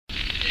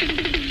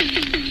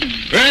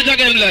Right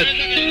again, blood.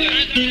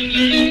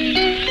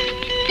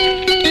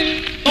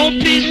 Oh,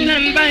 please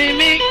stand by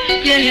me,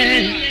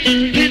 yeah.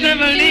 Please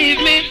never leave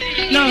me,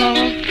 no.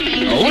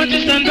 I want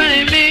to stand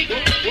by me,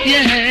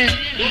 yeah.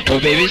 Oh,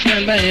 baby,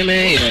 stand by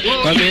me, yeah.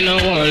 Come in, no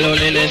one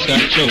loneliness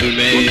control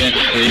me, yeah.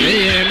 You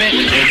hear me?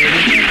 Oh, baby,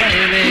 stand by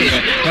me,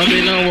 yeah. Come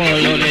in, no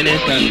one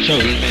loneliness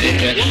control me,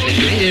 yeah.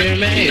 You hear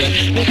me? Yeah.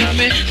 Because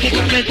me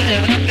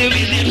tired of the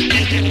reason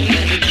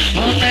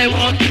all I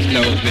want is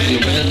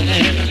loving, well,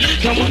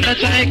 someone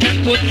that I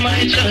can put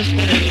my trust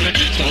in,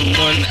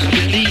 someone I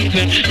believe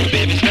in. Oh,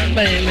 baby, stand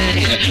by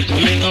me, yeah.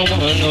 Come in, no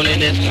one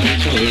loneliness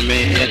control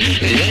me, yeah.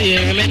 You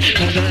hear me?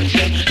 Cause I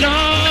said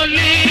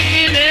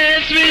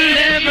loneliness will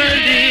never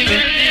leave me.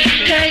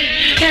 Hey,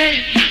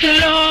 hey,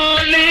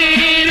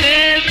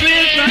 loneliness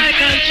will try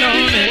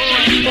control me.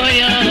 Boy,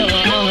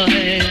 oh,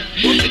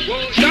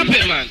 stop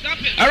it, man.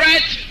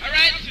 Alright?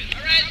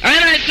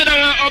 I sit down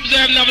and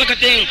observe and have look at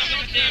things.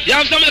 You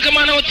have some little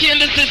man out here in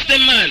the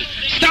system, man.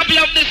 Stop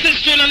love the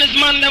sister and his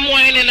man them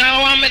whining.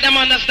 I want to make them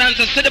understand.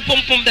 So see the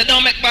pump pump, they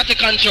don't make body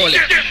control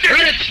it.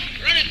 Right?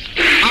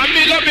 I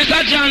big up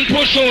Mr. John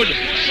Pushwood.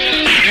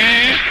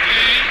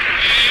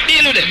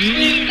 Deal with it.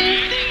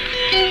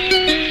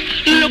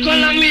 Look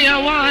along me, I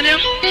want you,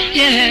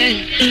 yeah.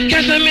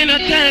 Guess I mean I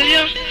tell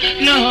you,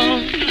 no.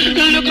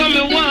 Look on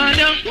me, want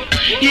you,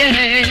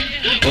 yeah.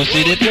 Oh,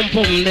 see the pum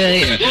pum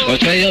there. Oh,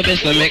 try your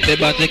best to make the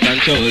body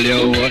control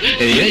you.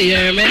 You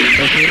hear me?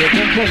 Oh, see the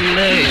pum pum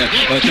there.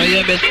 Oh, try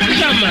your best.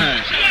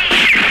 Shaman.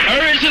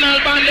 Original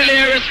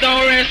bandolier,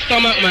 restore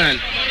stomach, man.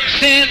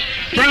 Saint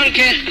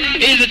Frankie,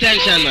 easy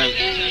tension, man.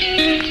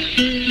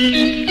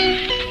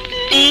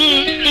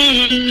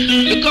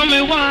 Look at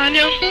me, want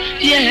you,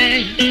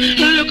 yeah.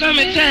 Look at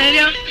me, tell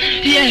you,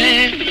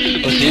 yeah.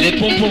 Oh, see the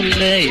pum pum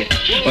there.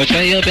 Oh,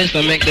 try your best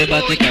to make the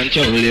body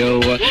control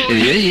you.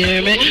 You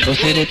hear me? Oh,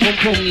 see the pum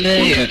pum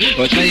there.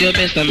 Oh, try your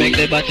best to make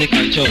the body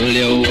control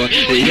you.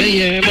 You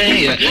hear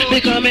me?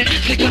 Because me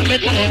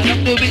tired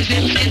of the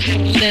business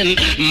system.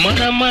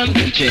 Man,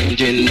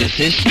 changing the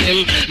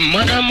system.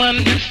 Man,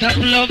 stop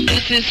love the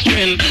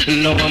system.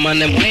 No man,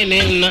 them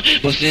whining.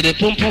 Oh, see the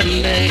pum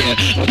pum there.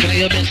 Oh, try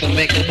your best to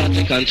make the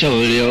body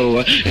control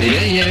you. You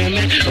hear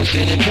me? Oh,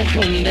 see the pum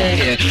pum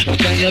there. Oh,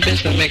 try your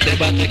best to make the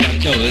body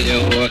control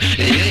you.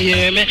 You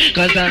hear me?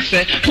 Cause I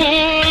say,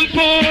 boom,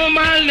 boom,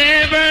 I'll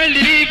never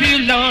leave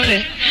you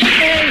lonely.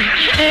 Hey,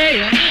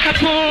 hey,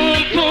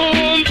 boom,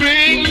 boom,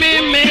 bring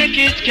me, make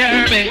it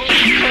carry me.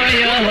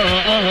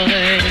 Oh,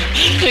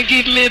 yeah,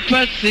 give me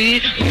pussy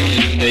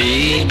in the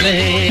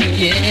evening,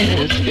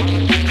 yes.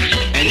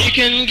 And you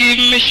can give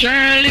me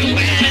Shirley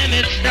when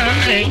it's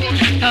starting.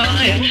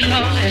 Oh, yeah,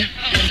 oh,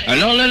 yeah.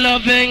 And all the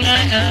loving I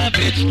have,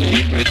 it's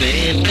deep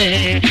within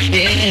me,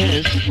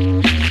 yes.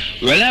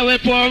 Well, I will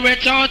pour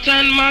it out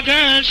on my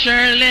girl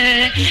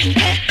Shirley.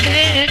 Hey,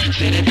 hey.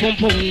 See the pum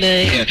pum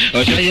there.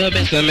 Oh, try your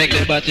best to make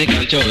the body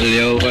control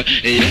you.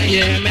 Yeah,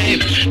 yeah, me.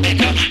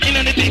 Because in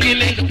the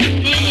beginning,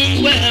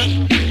 well,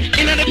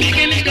 in the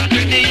beginning, God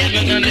created the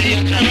heaven and the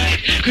earth, right?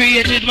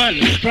 Created man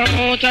from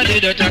out of the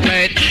dirt,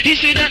 right? He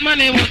said that man,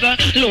 he was a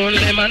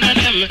lonely man and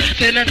them.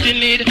 Say that he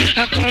need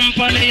a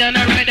company and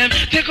I ride them.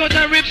 Take out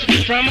the ribs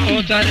from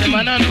out of them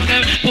and I know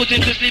them. Put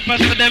into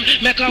sleepers for them,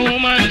 make a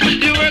woman.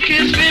 The work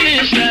is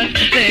finished and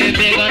they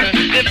big on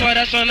the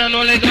Father, Son and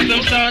Holy Ghost.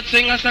 Them start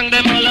sing a song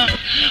them all.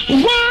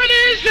 One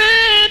is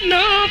it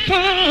no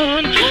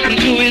fun,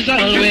 two is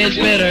always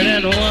better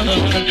than one.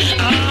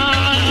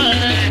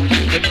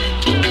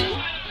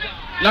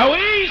 Now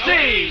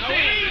easy,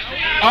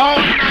 all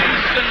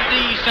nice and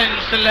decent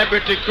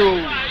celebrity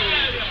crew.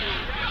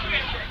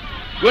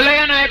 Well, I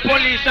and I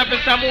police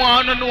officer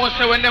want to know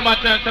so when them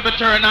attempt to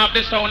turn off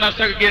the sound and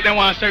segregate, they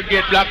want to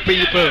segregate black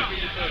people.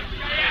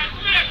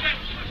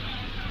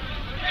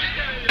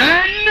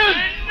 And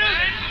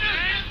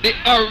the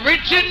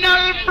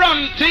original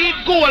front teeth,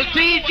 gold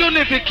teeth,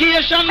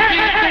 unification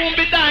teeth, won't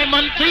be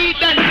diamond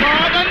teeth, and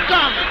carbon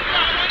come.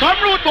 Come,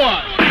 root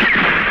boy.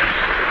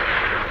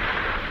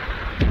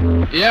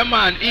 Yeah,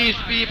 man, East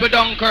people,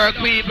 Dunkirk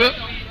people.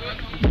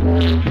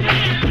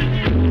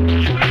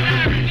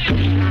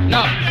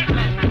 No.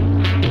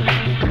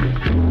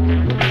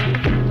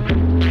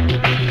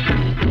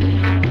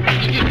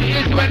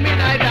 It's when me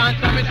I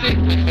dance and me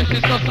sing. This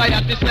is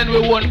society, send we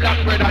one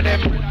black brother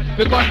them.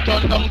 We gon'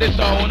 turn down the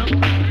sound.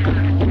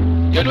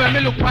 You know when me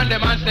look on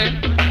them and say,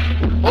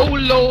 oh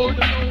Lord,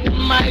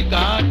 my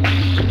God,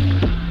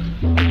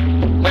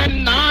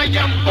 when I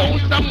am for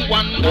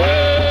someone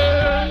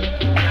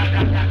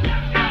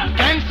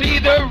can see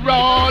the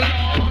roll,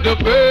 the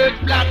birds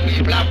black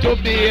people have to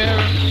bear.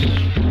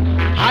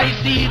 I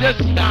see the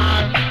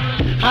star,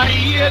 I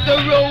hear the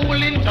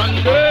rolling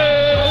thunder.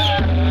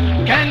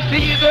 Can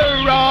see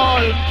the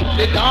roll,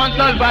 the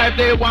dancehall vibe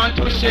they want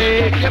to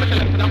shake.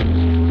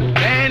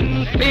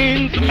 Then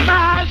sings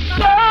my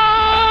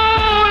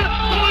soul,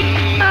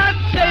 my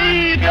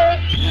Savior,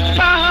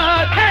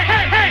 God. Hey,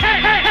 hey, hey, hey,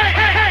 hey,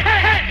 hey, hey, hey,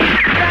 hey, hey.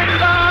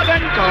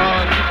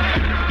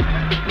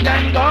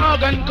 Then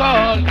God and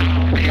call.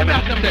 Let me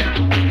ask them there.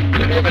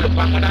 Let me look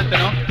back and answer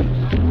now.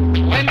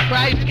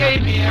 Christ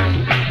came here.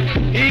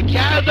 He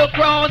carried the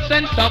cross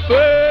and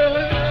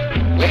suffered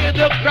with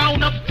the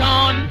crown of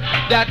thorn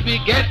that we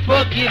get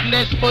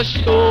forgiveness for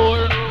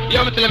sure. You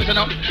want me to listen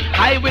now?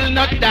 I will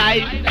not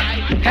die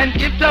and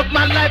give up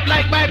my life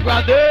like my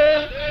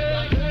brother.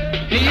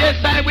 Yes,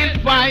 I will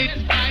fight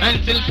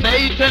until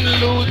Satan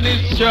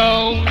loses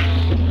throne.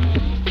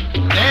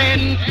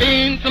 Then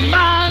sings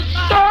my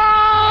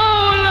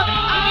soul,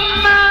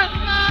 my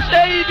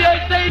Savior,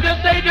 Savior,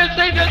 Savior,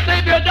 Savior,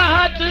 Savior,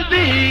 God to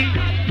thee.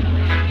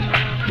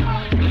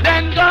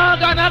 Then God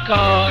gonna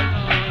call.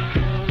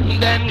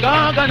 Then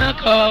God gonna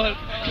call.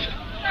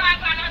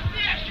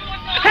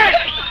 Hey!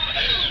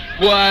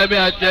 Boy, me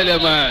I tell you,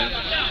 man.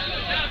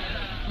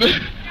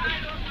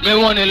 Me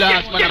want the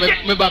last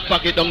man, me back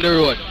pocket down the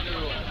road.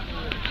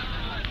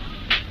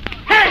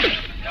 Hey!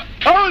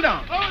 Hold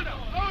on.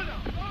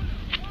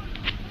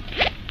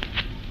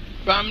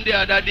 From the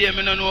other day,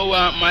 me don't know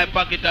what my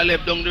pocket I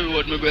left down the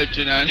road, my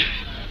brethren.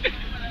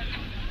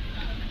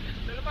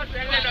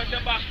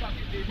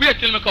 Wait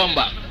till me come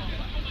back.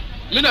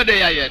 Me not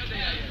there yet.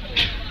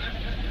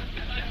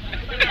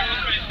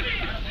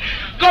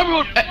 Come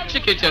road,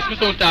 chicken chest, me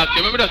don't talk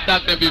to you. Me just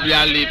talk to people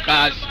and leave,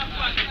 cause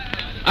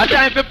I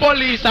time for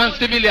police and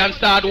civilians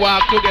start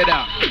work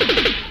together.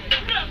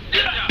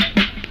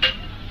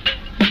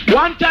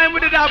 One time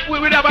we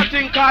have a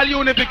thing called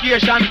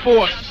Unification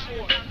Force.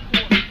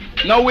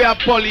 Now we have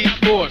Police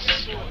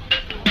Force.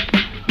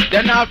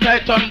 Then after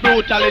it on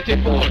Brutality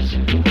Force.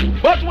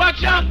 But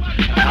watch out,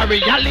 a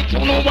reality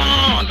no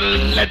one.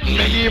 Let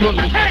me even.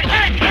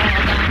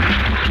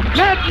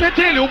 Let me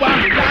tell you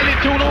what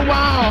reality no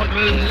one.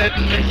 Let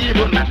me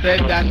even say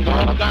that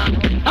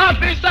organ.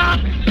 Officer,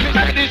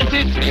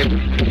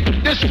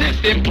 the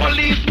system,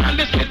 policeman,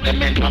 the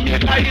system in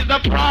Jamaica is a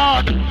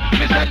fraud.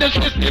 Me said the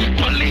system,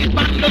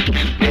 policeman,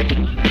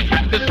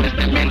 the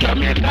system in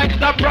Jamaica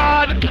is a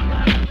fraud.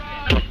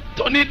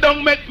 Tony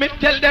don't make me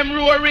tell them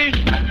Rory.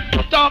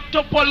 Talk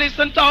to police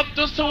and talk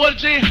to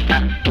soldier.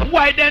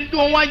 Why then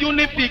don't want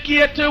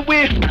unificate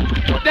we?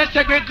 They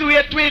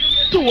segregate we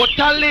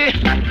totally.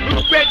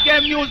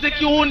 Reggae music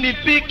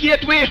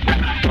unificate we.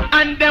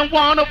 And then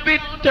one of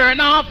it turn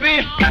off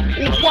it.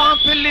 Who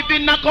want to live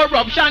in a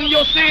corruption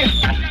you see?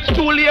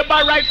 School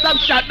labor rights have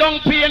shut down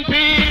PNP.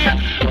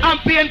 And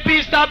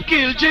PNP stop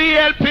kill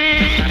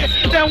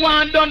GLP. They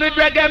want done with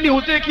reggae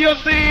music you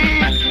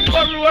see.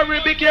 But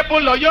Rory be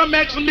careful or you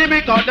make me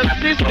because the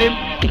system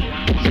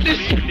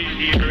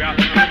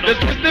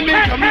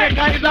in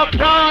Jamaica is a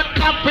fraud.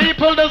 Of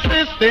people the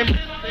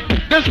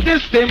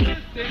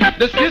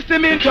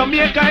system in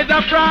Jamaica is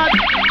a fraud.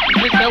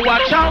 We say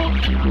watch out.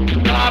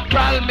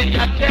 Corporal me I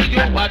tell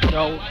you watch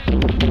out.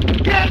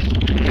 Yes,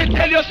 me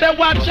tell you say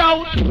watch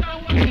out.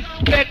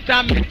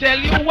 Inspector me tell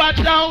you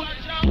watch out.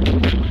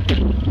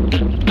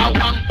 I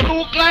want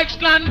Ku Klux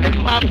Klan, them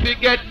have to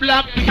get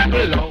black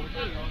people out.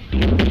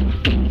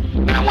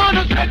 I want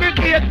to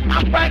segregate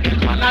and fight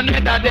this one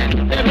another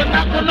then. They will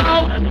not go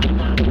now.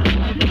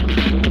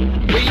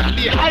 We are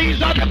the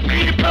eyes of the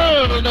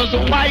people. That's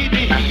why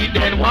the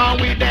heathen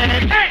want we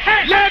dead.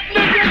 Let me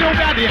tell you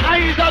we are the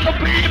eyes of the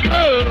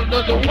people.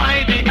 That's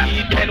why the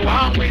heathen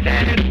want we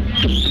dead.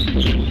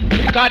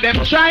 Because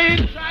them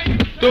trying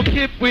to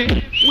keep we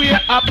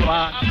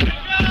apart.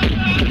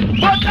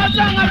 But as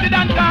long as we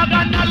don't talk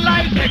and not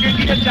life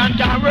segregation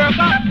can work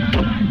out.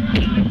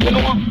 You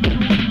know,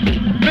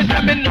 me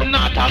say me no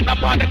not talk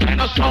about the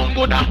kind of sound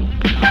good.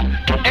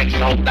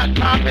 Exalt that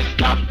time me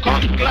stop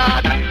come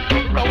glad.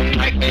 Round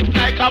like it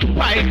like a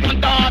python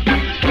dart.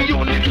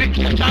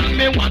 Unification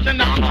me want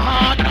in our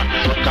heart.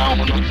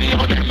 Come on see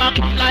how them a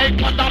come like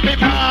water me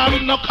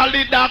bomb. No call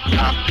the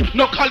doctor,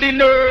 no call the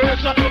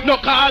nurse, no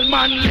call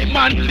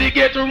manly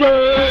get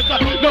worse.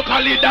 No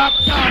call the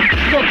doctor,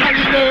 no call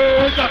the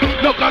nurse,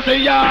 no call the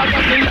yard.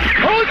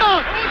 Hold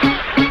on.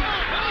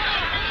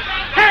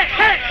 Hey,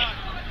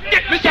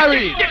 Mr.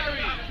 Reid.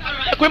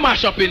 We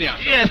mash up in here.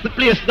 Yes, the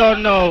place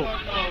down now.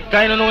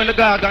 Kind of know when the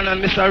Gargan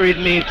and Mr. Reid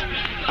meet.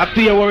 A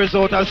few worries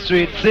out of the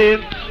street. See?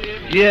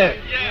 Yeah.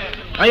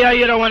 And you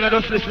hear the one that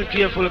just listen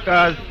careful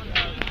because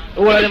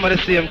all of them are the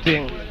same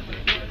thing.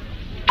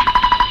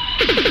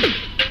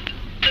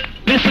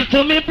 Listen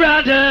to me,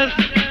 brothers.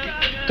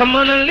 Come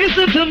on and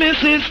listen to me,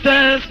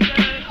 sisters.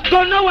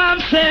 Don't know what I'm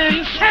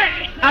saying.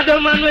 I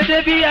don't mind where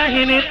they be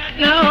in it.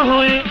 No.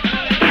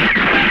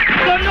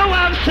 Don't know what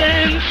I'm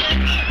saying.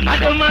 I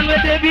don't mind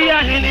where they be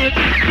in it.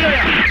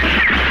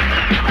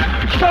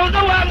 Don't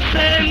know what I'm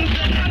saying.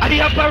 I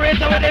the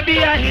operator where they be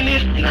in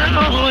it.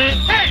 No.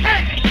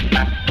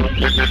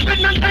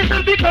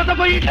 Because of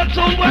what you get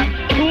someone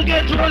who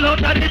get run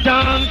out of the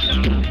dance.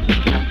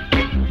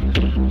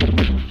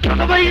 Because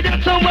of what you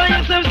get someone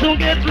yourself who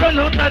get run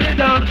out of the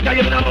dance. Can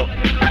you know?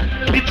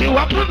 Bitty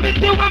waffle, spit.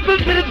 You waffle,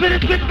 spit.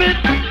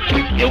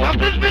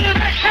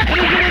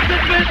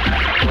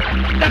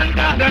 Dan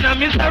Gaga and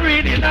Mr.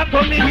 Reid in a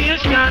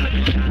combination.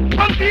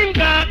 Pumping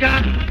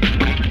Gaga.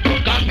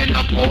 Come in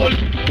a pole.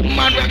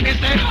 Man, when me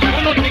say,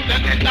 you don't think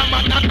that it's a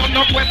man that come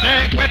up with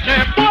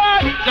boy.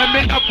 Come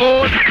in a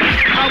pole.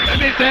 And when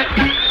me say,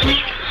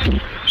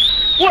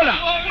 voila.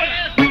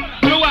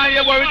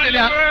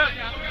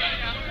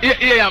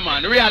 Yeah,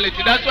 man,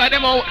 reality. That's why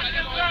them all.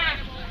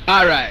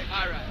 Alright.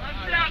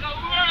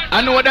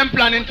 I know them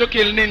planning to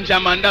kill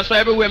Ninja, man. That's why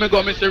everywhere me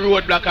go, me see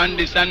roadblock and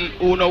this, and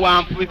who no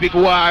want to pick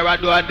war or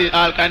do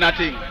all kind of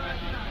thing.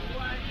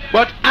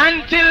 But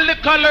until the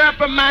color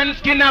of a man's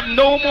skin have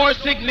no more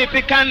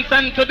significance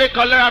unto the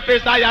color of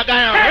his eye, I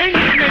can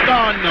ring me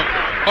gun.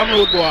 Come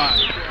rude boy.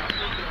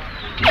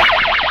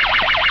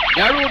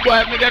 Yeah, rude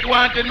boy, if me get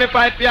wanted, me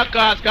fight for your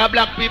cause, cause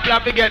black people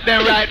have to get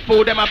them right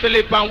food, them have to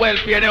live on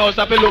welfare, they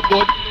also have to look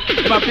good.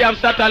 Them have to have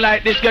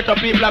satellite, this get up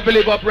people have to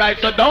live upright,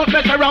 so don't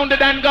mess around the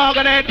damn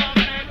gargonet.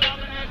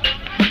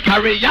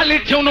 A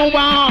reality you no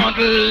want,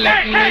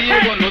 let me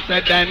you no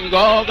say then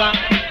goga.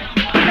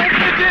 Let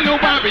me tell you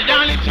what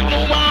reality you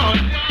no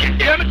want.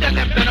 Hear me tell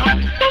them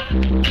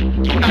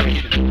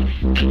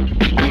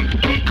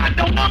I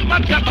don't know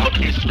much about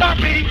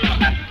history,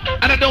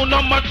 and I don't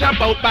know much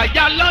about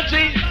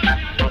biology,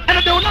 and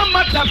I don't know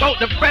much about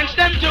the French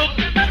them too.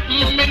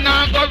 Me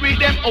nah go read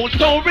them old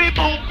story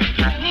book.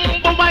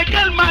 But my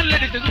girl man,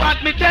 this is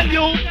what me tell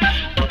you.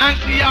 And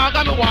see how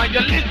me want you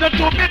listen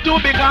to me too,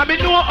 because me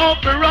know how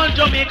to run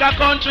Jamaica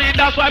country.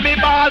 That's why me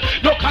ball.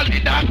 No call the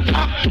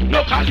doctor,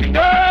 no call the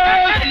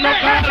nurse, no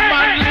call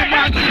manly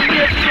nurse,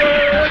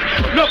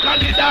 no call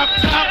the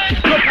doctor,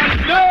 no call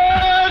the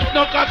nurse,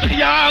 no call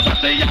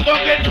say you go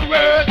get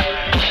worse.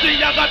 See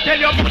you go tell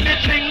your money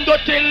thing, go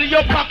tell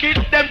your pocket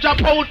them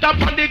drop out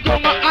up on the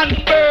gong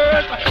and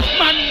burst.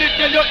 Man they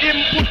tell you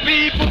input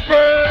people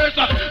first,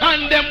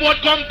 and them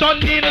what come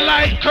turn in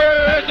like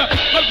curse.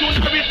 Cause you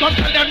never come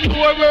tell them you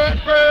a word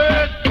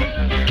first.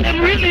 Them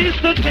release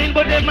the thing,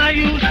 but them I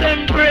use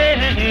them brain.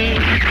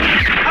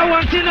 I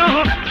want to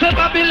know, so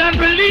Babylon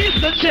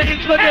release the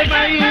chains, but them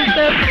I use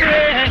them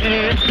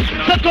brain.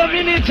 So come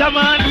in it,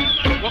 man.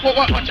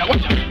 Watch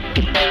out.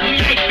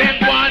 Make them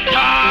one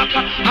talk,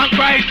 and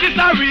crisis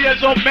a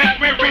raise up, make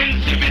me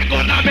rinse. If it's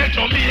gonna make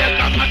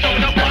Jamaica, I don't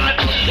know what.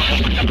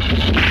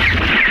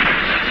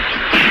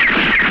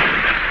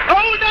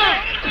 Hold on.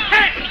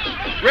 Hey,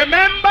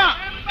 remember,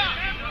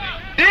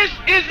 this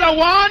is a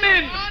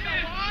warning.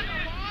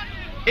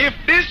 If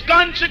this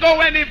country go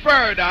any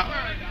further,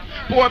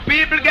 poor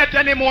people get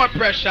any more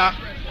pressure,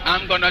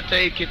 I'm gonna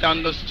take it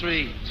on the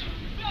street.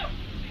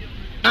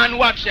 And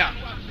watch ya.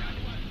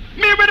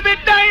 Me will be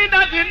dying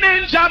as a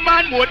ninja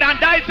man more than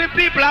die if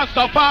people are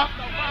suffer.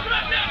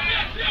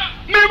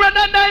 Me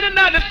rather die in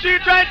the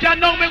street right here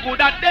now, me good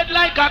at dead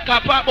like a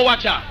copper. But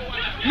watch out.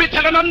 Me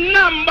tell them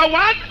number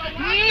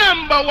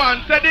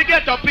one, say they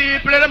get up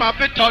people, them have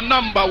to turn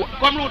number one.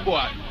 Come rude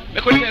boy.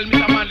 Me could tell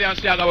Mr. Manley and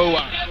Siaga what we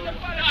want.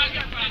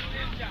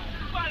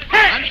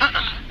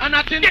 And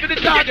I think to the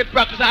target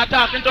practice, I'm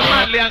talking to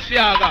Manley and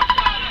Siaga.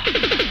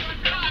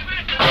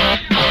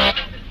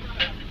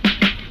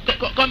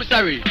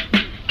 Commissary.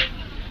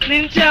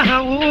 Ninja,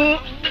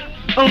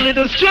 only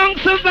the strong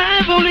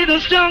survive, only the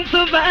strong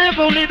survive,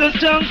 only the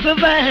strong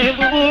survive.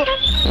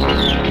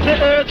 The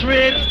earth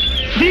red,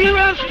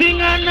 serious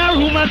thing and the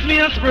rumors me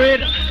a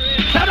spread.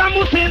 Saddam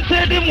Hussein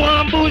said him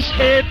one bush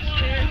head.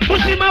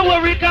 Push him a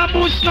worry can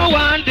bush no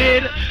one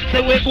dead.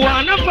 Say we go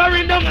on a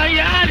foreign down a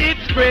yard it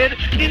spread.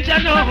 Ninja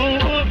no.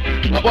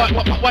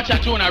 Watch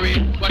that tune,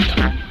 Reid. Watch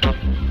that.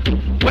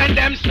 When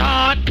them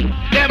start,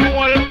 them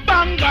all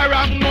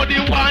bangarang, no the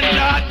one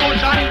that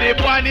push and the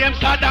boy named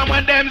Saddam.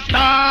 When them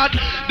start,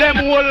 them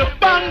all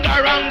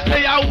bangarang,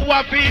 say how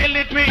I feel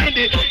it we in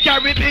the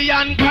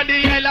Caribbean, cause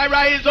the hell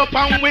rise up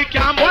and we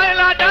can boil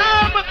a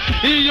dam.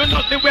 You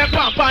know the way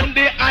up on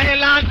the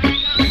island,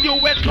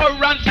 US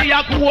currency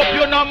I go up,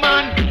 you know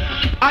man.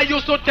 I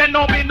used to tell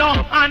no me no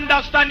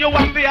understand you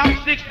have to have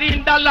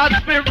 $16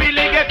 to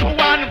really get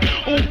one.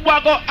 Who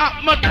go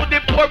up me to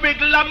the poor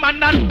regular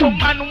man and to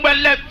man well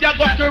left you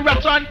go to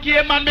restaurant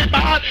came and me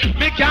bad.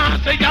 Me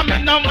can't say you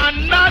me no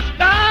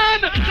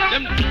understand.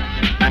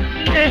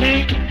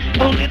 Hey,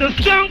 only the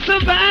strong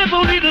survive,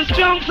 only the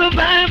strong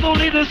survive,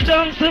 only the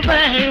strong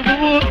survive.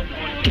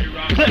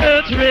 The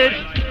earth red.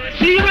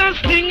 Serious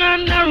thing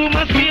and the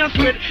rumors be a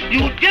spread.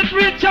 You get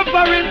rich or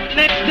foreign,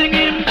 next thing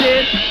him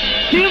dead.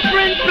 See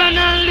friends plan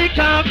and lick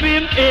off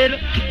him head.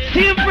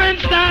 See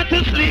friends start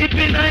to sleep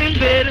in him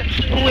bed.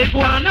 We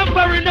go on a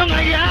foreign down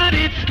a yard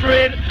it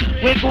spread.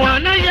 We go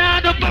on a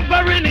yard up a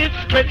foreign it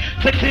spread.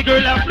 Sexy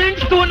girl a fling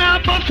stone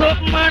and bust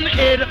up man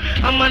head.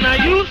 A man a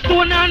use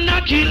stone and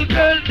a kill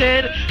girl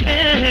dead.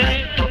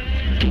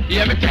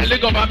 Yeah, me tell the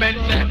government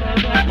say,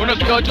 when you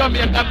see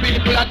Jamaican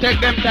people a take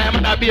them time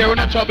and a beer in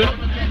a trouble.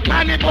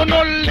 And if you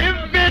no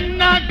live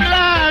in a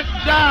glass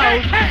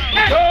house,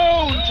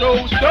 don't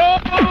throw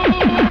stone.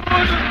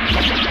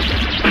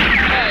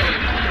 Hey.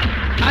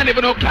 And if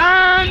you no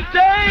can't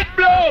take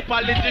blow,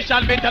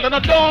 politician me tell you no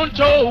don't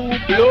throw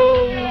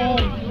blow.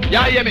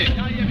 Yeah, hear me?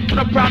 You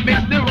no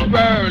promise the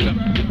world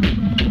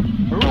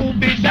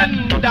rubies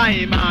and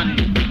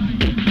diamonds,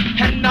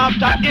 and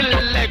after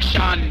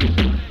election,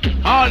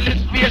 all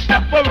this face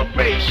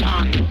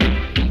separation.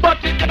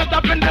 But it cannot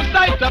stop in the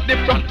sight of the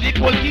front, it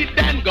will keep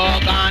them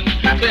going on.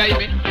 So you hear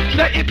me?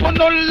 Say if you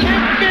no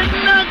live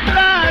in a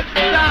glass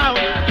down,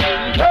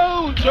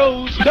 don't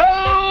throw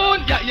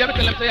stone. Yeah, you hear me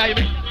tell them, say you hear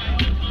me?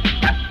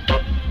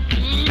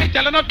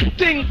 tell her not to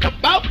think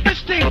about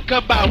this, think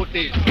about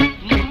this.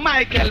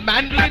 Michael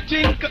Manley,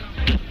 think.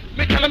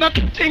 Me tell her not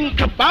to think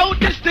about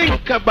this,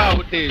 think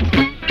about this.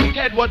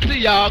 Ted, what's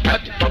the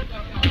got?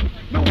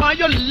 Me want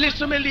you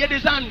listen me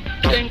ladies and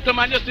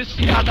gentlemen, you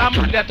see I'm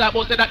letter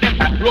about say that them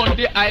run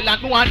the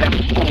island. Me want them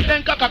move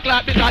them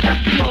cock-a-clap because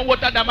you know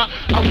what them are.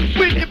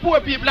 With the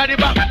poor people at the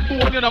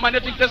backbone, you know man, you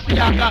think the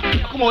Siaka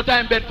come out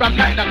in bed from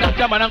 9 o'clock,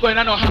 yeah, man, I'm going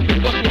and no happy,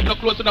 go sleep no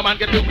close to the man,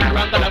 get you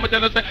around and I'm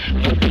tell you say,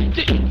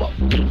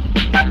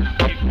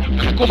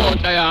 come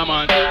out there,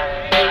 man.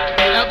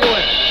 Now go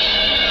ahead.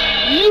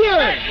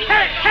 Yeah.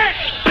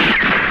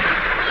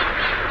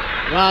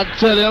 I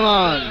tell you,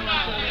 man.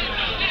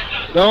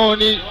 Don't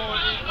need.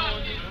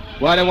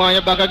 Why they want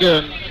you back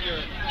again?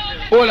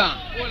 Hold on.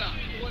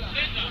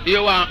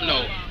 You want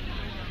now?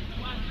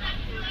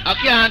 I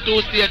can't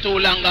stay too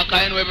long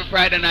because every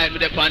Friday night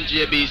with the on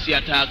JBC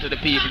I talk to the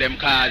people them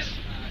cause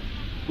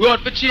we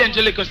ought to change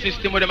the legal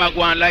system where them are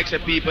going like say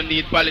people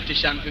need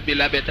politicians to build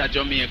a better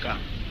Jamaica.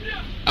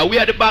 And we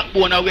are the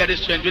backbone and we are the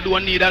strength. We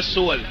don't need a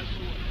soul.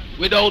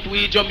 Without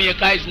we,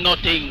 Jamaica is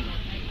nothing.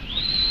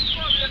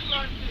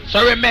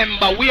 So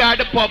remember, we are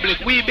the public.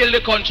 We build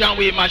the country and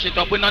we mash it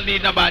up. We don't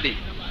need nobody.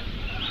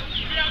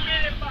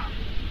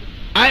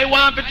 I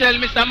want to tell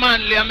Mr.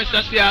 Manley and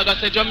Mr. Siaga,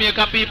 say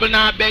Jamaica people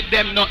now beg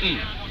them nothing.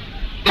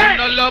 They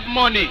don't love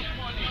money.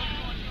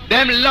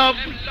 Them love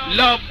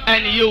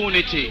and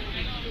unity.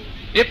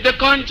 If the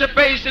country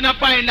facing a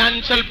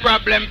financial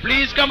problem,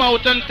 please come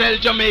out and tell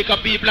Jamaica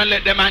people and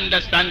let them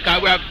understand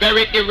because we are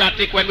very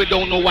erratic when we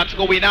don't know what's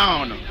going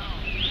on.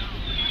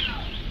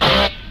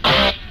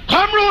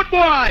 Come road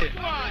boy!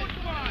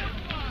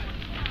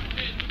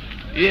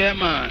 Yeah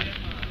man.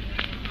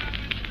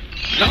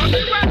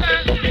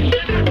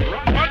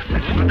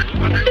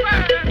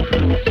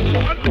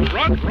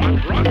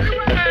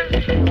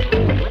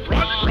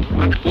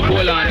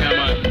 Hold on here,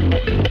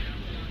 man.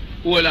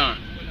 Hold on.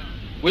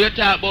 When you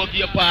talk about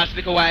your past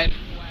like a while,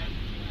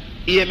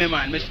 hear me,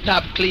 man. Me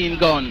stop clean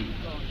gun.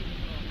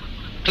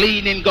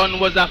 Cleaning gun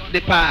was of the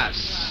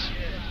past.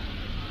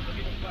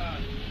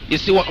 You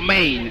see what I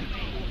mean?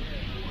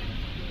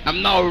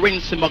 I'm now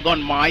rinsing my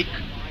gun, Mike.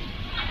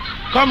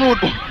 Come, rude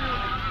boy.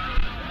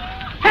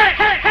 Hey,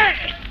 hey, hey!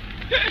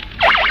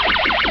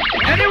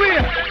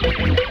 Anyway,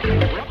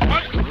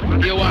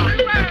 you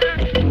want?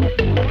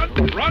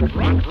 Run.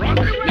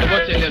 Never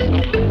tell you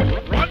something.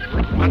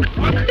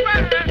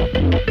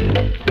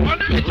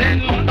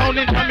 Down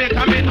in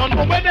Jamaica, me don't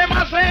know where them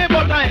a say,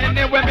 but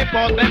anyway me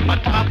pause them a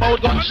talk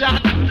about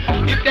gunshot.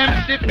 If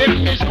them sip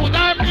them fish shoot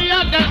and me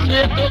a then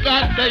straight to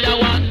God say you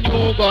want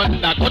new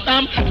gun that cut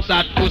them.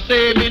 Sad to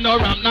say me no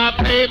ram not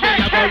play me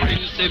a go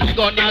rinse me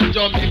gun and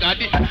Jamaica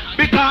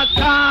because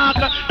talk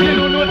you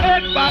don't know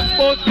head back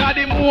boss got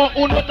the more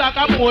uno talk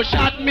a more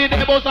shot me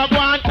the boss a go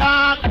and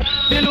talk.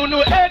 You don't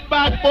know head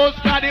back boss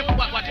got the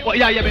what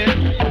yeah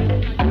man.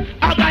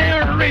 I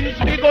got rinse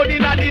me gun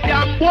in a the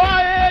damn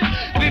boy.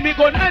 Me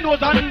gun I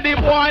was on the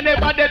boy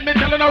never dead me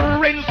tell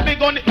no rinse me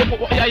gun.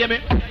 Yeah me.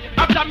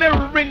 After me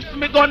rinse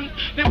me gun,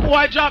 the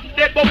boy drop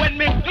dead. But when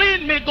me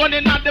clean me gun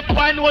in the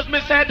boy knows me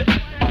said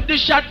the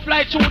shot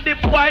fly through the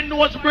boy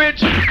nose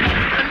bridge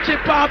and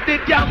chip off the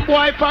damn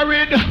boy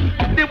parade.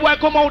 The boy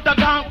come out and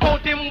can't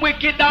out him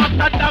wicked.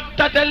 After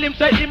doctor tell him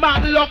say him a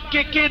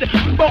lucky kid.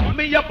 Buck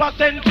me up a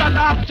central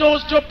half so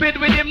stupid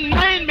with him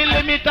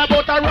 9mm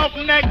but a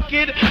roughneck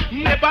kid.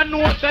 Never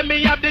know say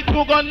me have the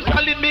two guns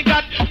solid. Me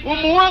got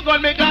more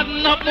gun, me got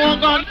enough more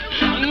gun.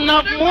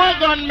 Enough more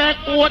gun make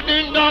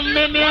 14 gun.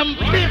 Me name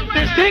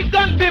 56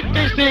 gun,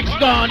 56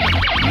 gun.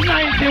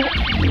 90.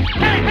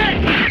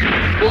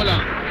 Hey. Hold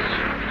on.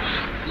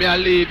 Me a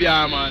leave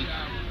ya man.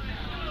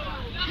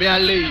 Me a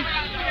leave.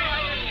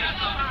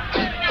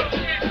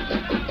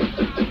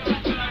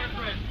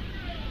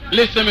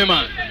 Listen me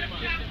man.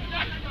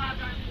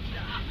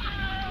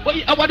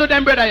 What do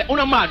them brother?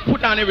 Una mad,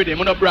 put on everything.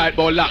 Una bright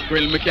ball lock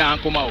grill, me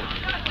can't come out.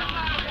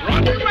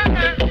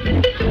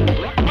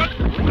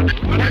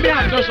 Me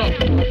a just up.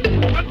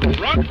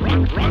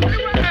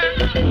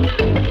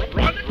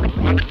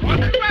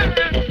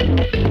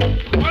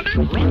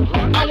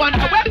 I want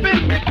a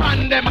weapon me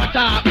pan them a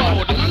talk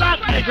about. Lock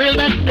the grill,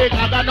 make the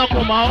gaga no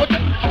come out.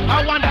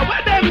 I wonder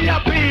what them here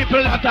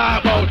people a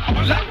talk about.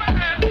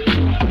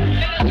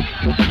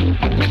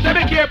 Me say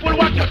be careful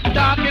what you're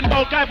talking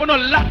about. If you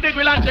don't lock the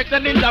grill and check the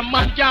ninja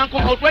man can't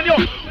come out. When you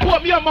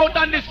open your mouth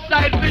on this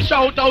side, we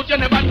shout out. You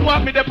never know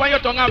me there on your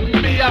tongue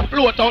and me a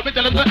float out. Me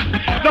tell you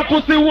the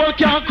pussy work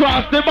can't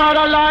cross the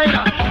borderline.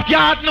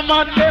 Yard no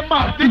man them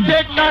have the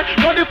take nine.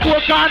 On the four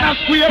corner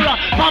square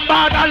from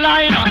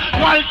borderline.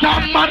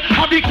 Waltham man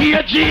have the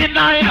KG9.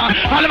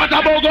 All about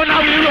a bow gun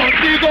and we run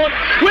the gun.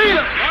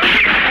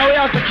 Now we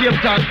have to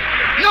Capleton.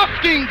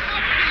 Enough things.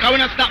 I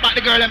wanna stop back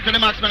the girl them to the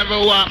max man every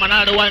walk, man.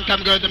 All the wine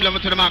come girls them level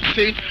to the max.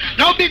 See?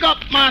 Now big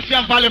up Marcy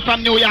and Valley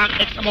from New York,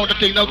 X amount of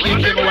things. Now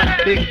keep him one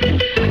big.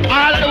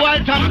 All of the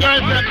wine come girls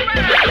them.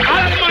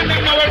 All of the man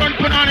them now we run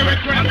put on the red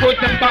run and put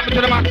them back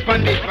to the max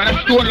man this. Man, I'm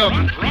stone love.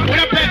 We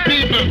don't pay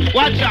people.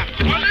 Watch out.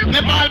 Me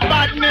ball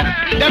badness,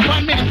 they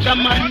want minister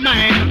my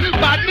mind.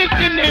 Badness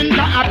in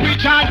the I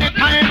preach all the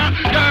time.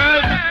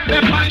 Girls,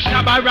 they want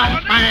Shabba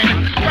Rock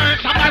mine.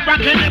 First Shabba Rock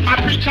in it, I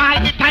preach all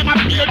the time. I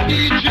play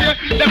DJ,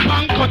 they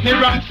want cut the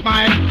wrong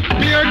smile.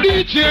 Play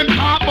DJ and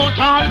talk about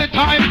all the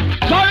time.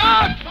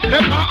 Science,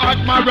 they want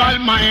Admiral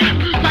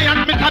mine.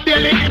 Science, Mr.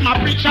 Bailey, I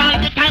preach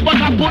all the time. But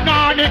I put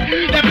on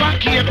it, they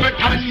want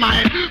Capleton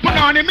mine. Put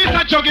on it,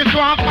 Mr. Juggy, so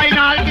I find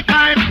all the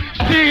time.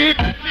 See,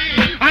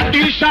 and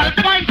they shall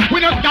find. We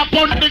don't stop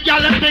on the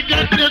galaxy,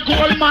 get the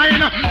gold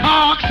mine.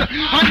 Ox,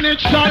 and it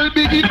shall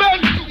be given.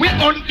 We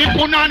hunt the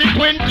punani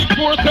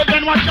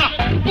 24/7. Watch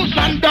out. Push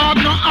and dog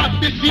no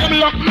have the same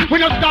luck. We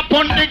don't stop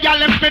on the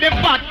galaxy, the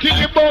fat kill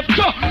you both.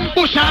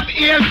 Push up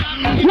ears,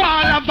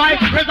 wall of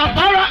ice,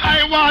 reservoir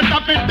I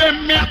water for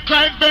them. Me a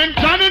cry,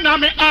 venture in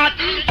my heart,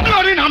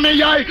 blood in my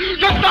eye.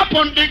 Don't stop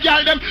on the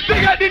gal them.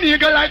 They get the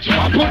nigga like you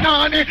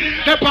punani.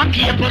 The back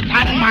cables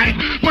and mine.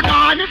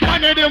 Punani,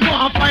 funny they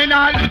want find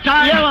all the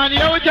time. Yeah man, you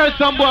will tell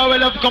some boy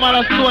will have come out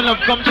of stone, have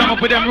come jam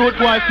up with them road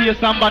boy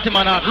face and bottom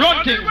and that.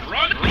 Run things.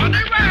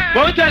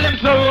 But we tell them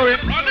so worry.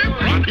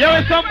 Yeah,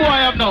 with some boy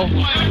have now.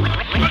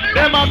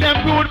 Them have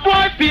them road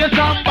boy face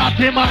and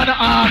bottom and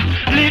heart.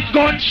 Lead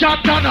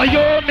gunshot and a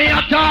yo me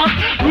attack.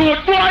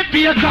 Road boy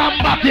face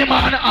and bottom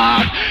and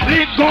heart.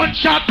 Lead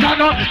gunshot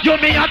and a yo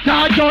me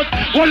attack. Just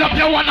hold up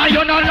your one and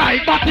you no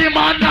like bottom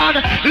and heart.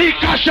 Lead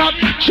cash shot.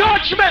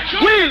 Judgment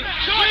will.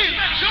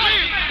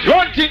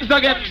 Run things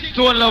against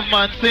Stone Love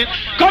man. See?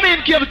 Come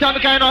in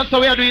Capleton kind of so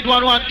we are doing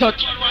one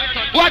touch.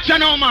 Watch you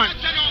now man.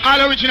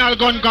 All original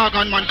gun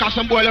man. Cause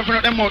some boy left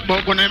out them mouth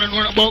about gun.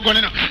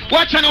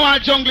 Watch you now all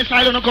jungle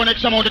style on the gun.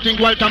 X amount of things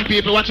Waltham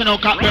people. Watch you now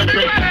Capleton.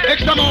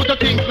 X amount of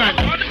things man.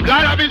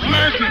 Lord of his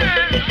mercy.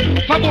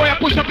 If a boy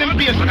push up in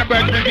face on the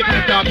bird and get in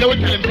the top, they will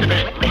tell him to me.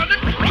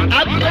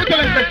 I will tell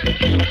him to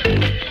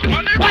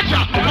watch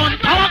out. On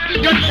talk.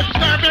 Your lip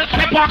service.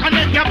 They walk and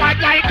then you fight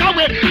like a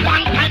whip.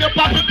 Long time you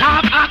pop it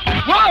top act.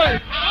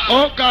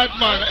 Oh God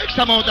man, X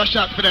amount of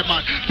shots for them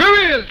man. For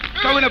real,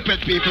 coming up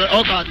with people,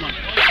 oh God man.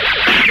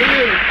 For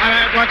real,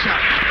 alright, watch out.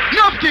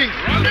 Enough things.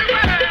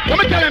 Let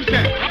me tell him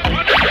say.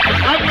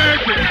 Have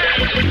mercy.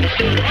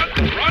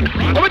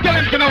 Let me tell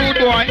him say no rude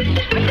boy.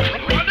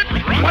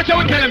 Watch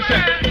out, tell him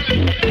say.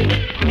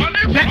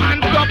 Say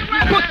hands up,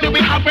 pussy we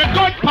have a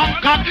gun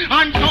punk up.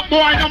 Hands up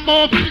boy no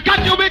move,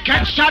 cause you will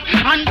get shot.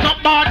 Hands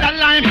up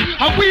borderline,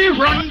 and we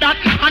run that.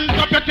 Hands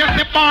up you test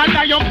the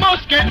border, you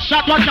must get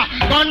shot. Watch out,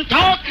 gun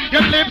talk, you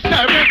live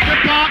service the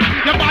park.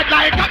 You bad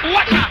like that,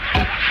 watch out.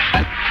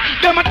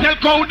 Them a tell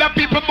crowd that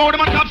people about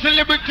them a top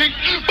celebrity.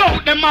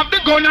 Bout them have the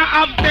gun and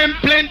have them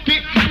plenty.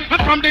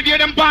 And from the day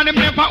them born them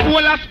never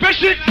hold a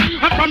special.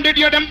 And from the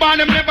day them born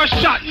them never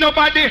shot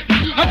nobody.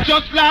 And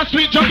just last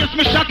week Juggies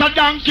me shot a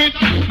donkey.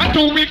 And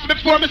 2 weeks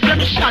before me say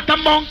me shot a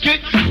monkey.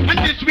 And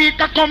this week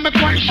I come me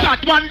one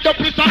shot one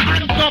double so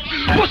hands up.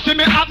 Pussy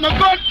me have no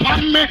gun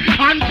pan me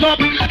hands up.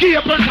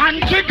 Cables and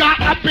trigger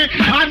happy.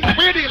 And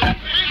we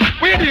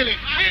dealing.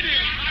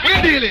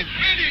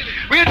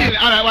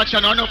 Alright, watch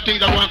out, enough things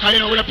that want, cause you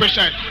know with the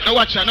pressure. Now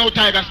watch out, no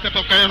tiger step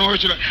up, cause you know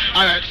original.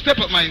 Alright, step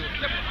up my youth.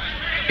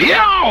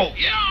 Yo!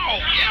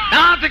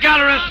 Now to call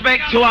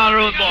respect to our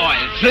road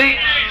boys. See?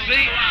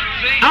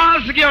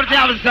 All security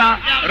officer,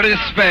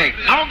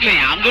 respect. Okay,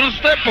 I'm gonna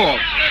step up.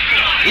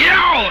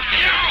 Yo!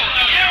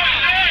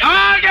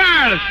 All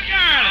girls!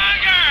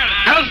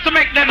 Just to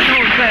make them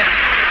know, say.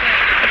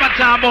 If I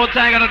talk about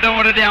tiger, I don't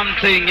want the damn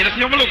thing. You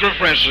see, you look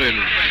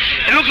refreshing.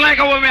 It looks like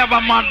I want me have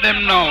a mad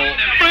them now.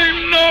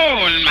 Bring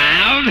on,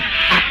 man.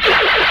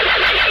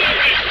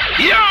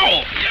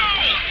 Yo!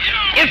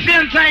 It's the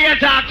entire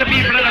talk to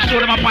people and I show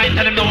them a point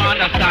and them don't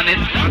understand it.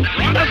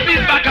 Just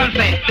please back and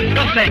say,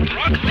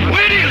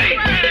 we're dealing.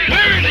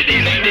 We're really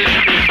dealing.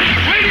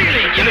 We're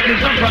dealing. You're looking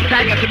some from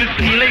tiger to be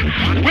stealing.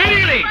 We're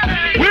dealing.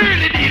 We're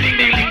really dealing.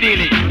 We're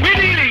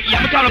dealing. You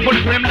have to call a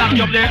police for him locked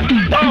up there.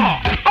 Oh,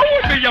 I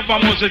would be your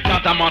music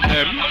that I'm on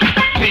them.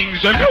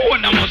 Things them, you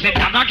want the music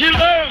that I kill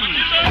them.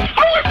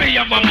 I would be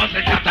your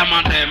music that I'm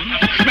on them.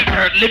 Me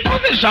earthly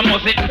position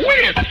music.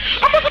 Wait,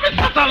 I must be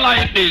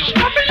satellite dish.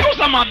 Can me use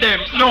some of them?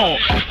 No.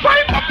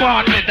 Find a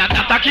partner that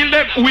I kill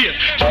them. Wait,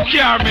 to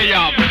carry me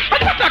up.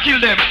 I that I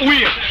kill them.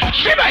 Wait,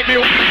 she might be.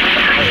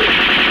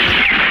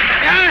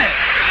 Yeah.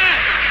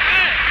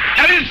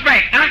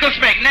 Respect, angle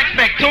spec, next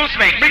spec, two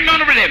spec, bring down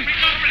the rhythm.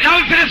 Now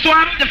see this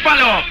one, the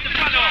follow-up.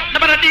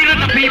 Nobody deal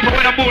with the people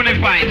with a bony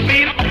fight,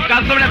 see?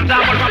 Because some of them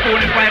talk about a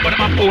bony fight, but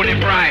I'm a bony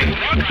pride.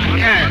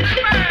 Yeah.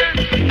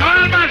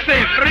 All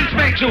massive,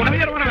 respect you. Let me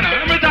hear one of them.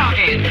 Let me talk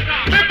it.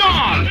 Me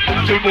ball.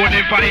 To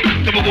bony fight,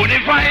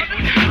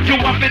 You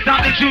want me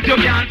talk the truth, you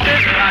can't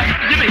say right.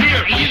 Give me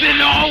here, easy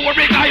now, we're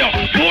big guy.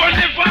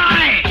 Bony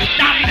fight.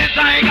 Damn the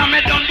tiger,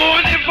 me done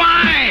bony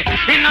fight.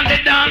 In the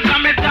dance,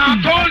 I'm a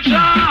talk culture.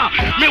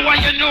 Me why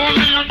you know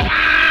me?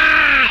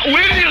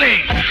 We're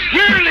dealing.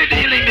 We're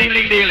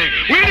dealing.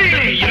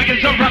 You can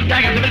some from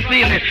tiger to be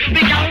stealing.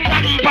 The young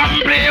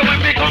bam play when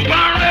we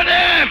compare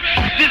them.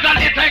 This is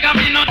the tiger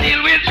me not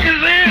deal with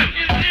is him.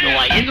 No,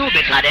 I you know,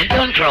 because they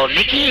don't crown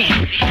me king.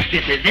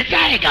 This is the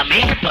tiger,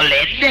 me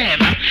let them.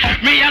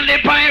 Me and the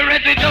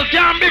pirate, we just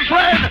can't be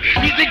friends.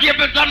 Easy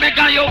Capleton, me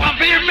can you want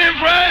to be my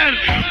friend.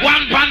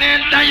 One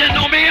panel, that you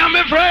know me and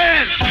my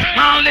friend.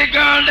 All the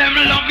girls, them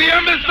love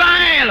hear me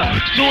style.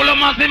 Solo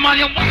massive man,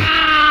 you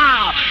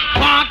wow.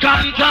 Walk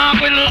and talk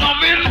with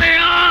love in me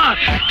heart.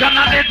 Can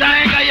I the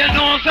tiger, you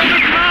know, so the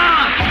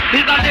smart.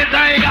 This is the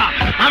tiger,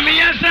 and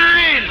me a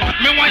sign.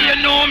 Me want you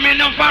know me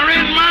no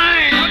foreign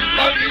mind.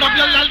 Love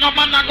your love, no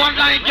man, I go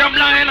like you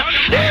blind.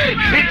 Hey,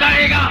 the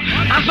tiger,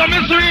 and so me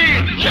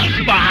sweet.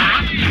 Just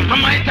back,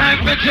 and my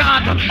time for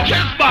chat.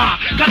 Just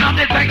back, can I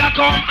the tiger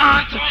come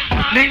out?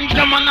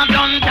 Ninja man a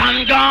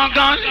done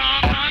gargan.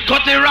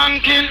 Cut the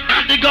ranking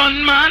at the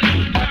gunman.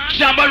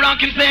 Shabba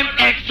ranking same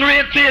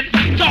X-rated.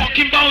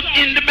 Talking about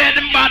in the bed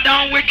and bad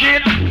and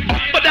wicked.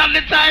 But I'm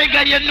the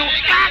tiger, you know.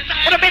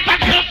 What a bit of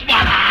just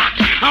back.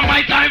 And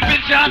my time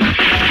for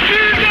chat.